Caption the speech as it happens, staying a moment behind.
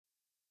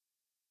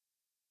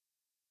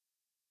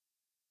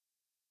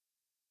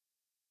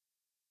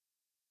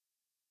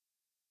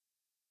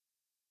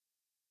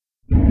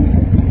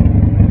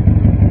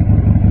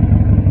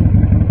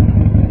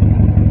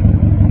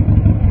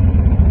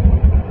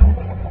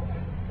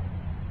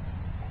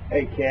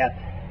Hey, Cat.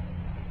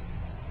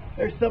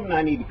 There's something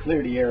I need to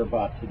clear the air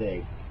about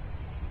today.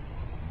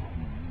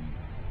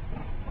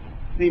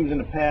 Seems in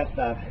the past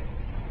I've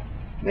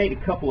made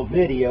a couple of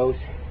videos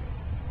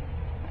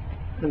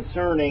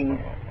concerning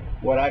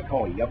what I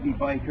call yuppie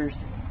bikers.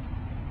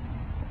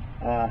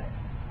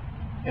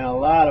 And a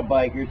lot of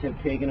bikers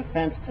have taken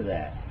offense to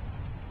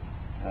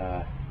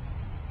that.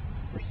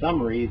 For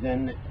some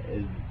reason,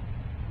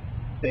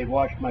 they've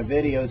watched my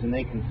videos and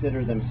they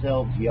consider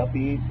themselves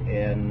yuppies,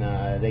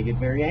 and they get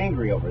very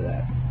angry over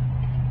that.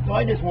 So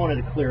I just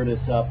wanted to clear this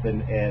up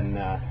and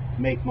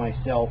make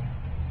myself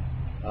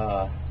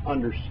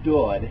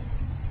understood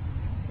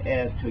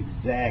as to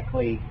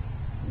exactly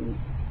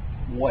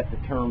what the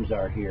terms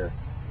are here.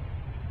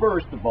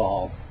 First of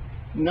all,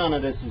 none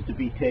of this is to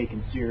be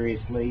taken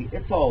seriously.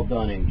 It's all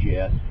done in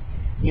jest.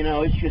 You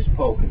know, it's just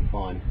poking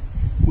fun.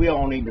 We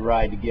all need to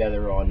ride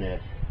together on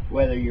this.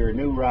 Whether you're a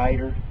new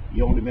rider,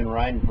 you only been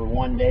riding for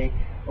one day,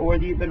 or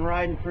whether you've been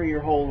riding for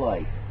your whole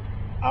life,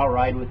 I'll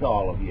ride with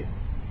all of you.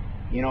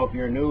 You know, if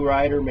you're a new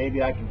rider,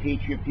 maybe I can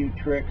teach you a few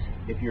tricks.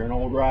 If you're an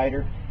old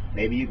rider,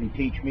 maybe you can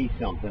teach me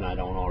something I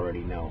don't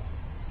already know.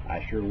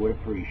 I sure would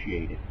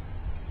appreciate it.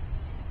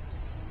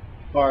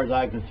 As far as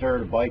I'm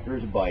concerned, a biker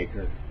is a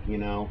biker. You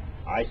know,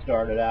 I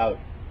started out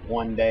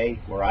one day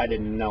where I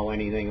didn't know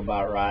anything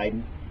about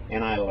riding,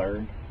 and I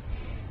learned.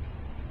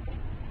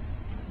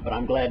 But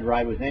I'm glad to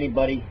ride with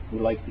anybody who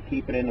likes to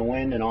keep it in the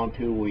wind and on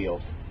two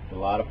wheels. It's a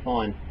lot of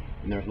fun,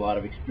 and there's a lot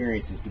of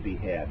experiences to be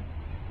had.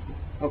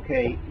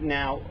 Okay,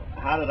 now,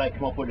 how did I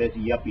come up with this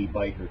yuppie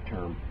biker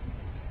term?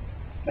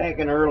 Back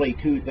in early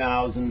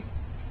 2000,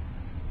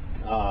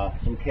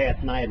 some cats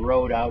and I had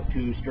rode out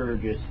to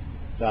Sturgis,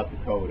 South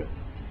Dakota.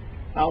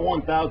 About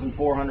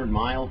 1,400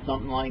 miles,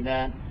 something like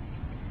that.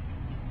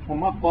 Well,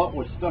 my butt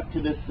was stuck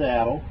to this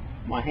saddle,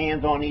 my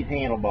hands on these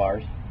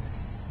handlebars,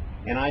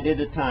 and I did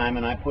the time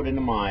and I put in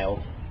the miles.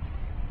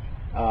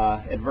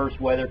 Adverse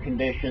weather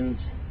conditions,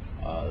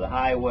 the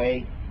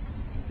highway,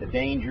 the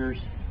dangers,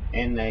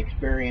 and the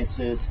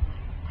experiences,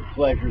 the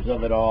pleasures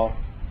of it all.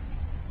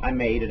 I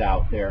made it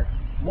out there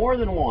more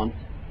than once,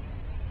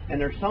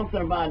 and there's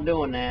something about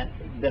doing that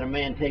a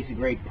man takes a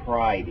great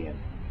pride in.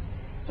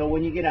 So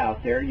when you get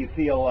out there, you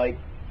feel like,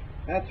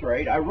 that's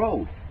right, I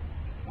rode.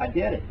 I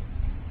did it.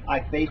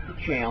 I faced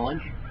a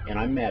challenge and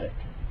I met it.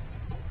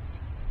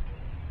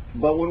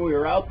 But when we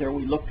were out there,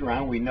 we looked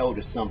around, we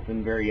noticed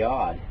something very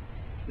odd,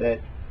 that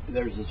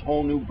there's this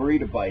whole new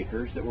breed of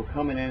bikers that were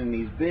coming in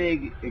these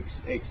big,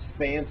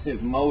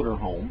 expansive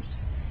motorhomes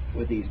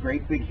with these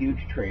great big huge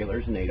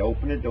trailers, and they'd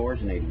open the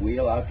doors and they'd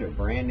wheel out their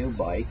brand new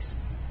bikes,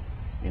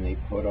 and they'd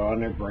put on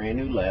their brand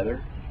new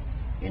leather,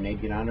 and they'd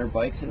get on their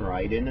bikes and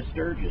ride into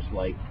Sturgis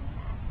like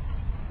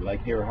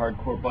they were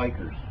hardcore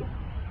bikers.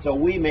 So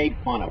we made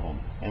fun of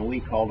them, and we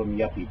called them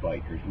yuppie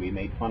bikers. We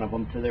made fun of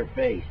them to their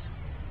face.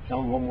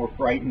 Some of them were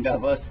frightened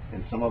of us,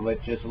 and some of them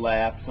just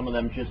laughed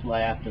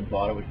and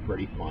thought it was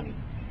pretty funny.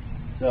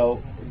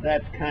 So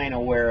that's kind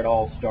of where it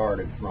all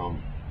started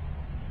from.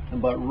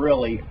 But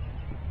really,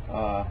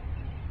 to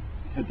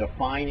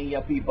define a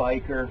yuppie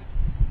biker,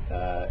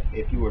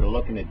 if you were to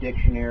look in a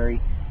dictionary,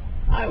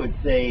 I would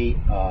say,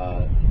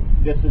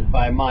 this is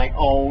by my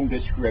own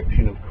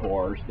description, of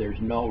course. There's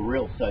no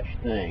real such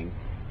thing.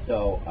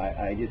 So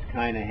I just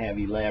kind of have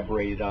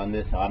elaborated on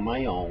this on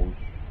my own.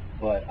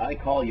 But I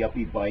call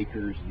yuppie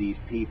bikers these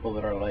people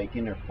that are like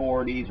in their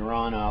 40s or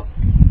on up,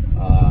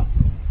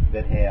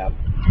 that have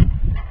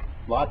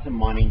lots of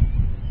money.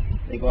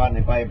 They go out and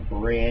they buy a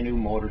brand new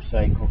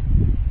motorcycle,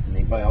 and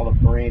they buy all the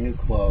brand new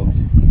clothes,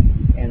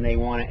 and they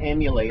want to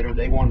emulate, or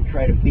they want to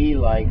try to be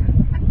like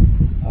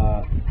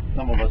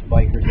some of us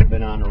bikers have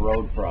been on the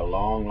road for a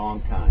long,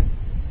 long time.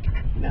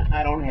 Now,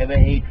 I don't have a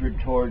hatred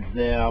towards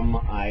them.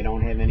 I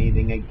don't have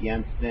anything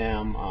against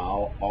them.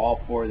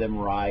 All for them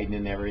riding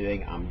and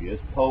everything. I'm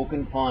just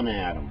poking fun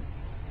at them.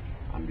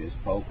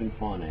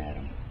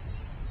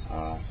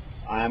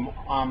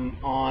 I'm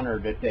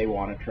honored that they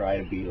want to try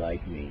to be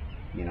like me.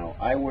 You know,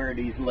 I wear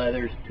these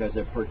leathers because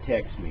it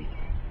protects me.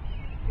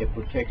 It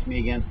protects me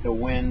against the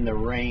wind, the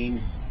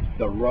rain,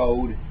 the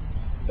road,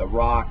 the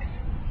rocks,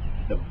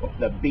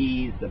 the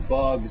bees, the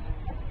bugs.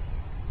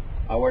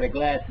 I wear the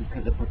glasses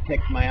because it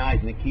protects my eyes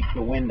and it keeps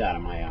the wind out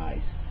of my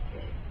eyes.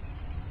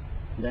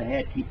 The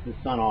hat keeps the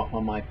sun off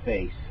on my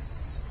face.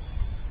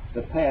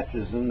 The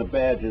patches and the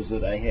badges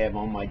that I have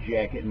on my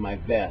jacket and my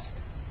vest,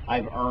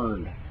 I've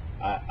earned.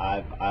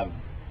 I've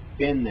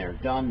been there,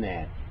 done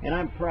that, and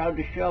I'm proud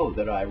to show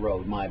that I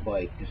rode my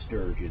bike to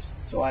Sturgis.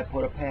 So I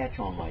put a patch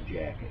on my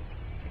jacket.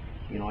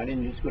 You know, I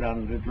didn't just go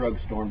down to the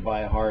drugstore and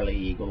buy a Harley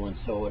Eagle and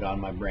sew it on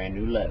my brand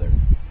new leather.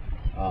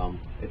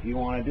 If you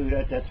want to do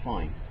that, that's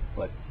fine.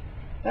 But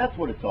that's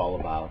what it's all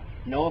about.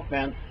 No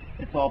offense,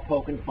 it's all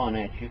poking fun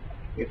at you.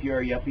 If you're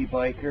a yuppie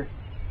biker,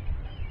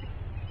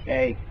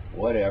 hey,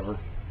 whatever.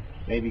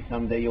 Maybe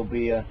someday you'll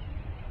be a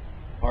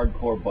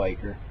hardcore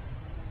biker.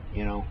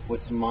 You know,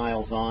 put some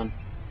miles on,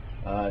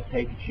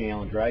 take a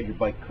challenge, ride your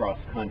bike cross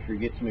country,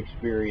 get some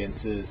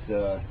experiences,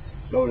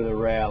 go to the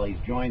rallies,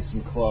 join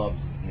some clubs,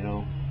 you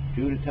know,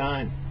 2 at a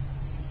time.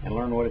 and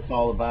learn what it's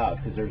all about,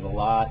 because there's a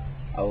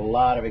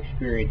lot of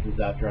experiences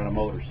out there on a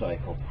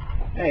motorcycle.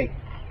 Hey,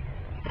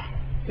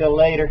 till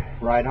later.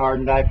 Ride hard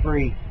and die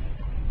free.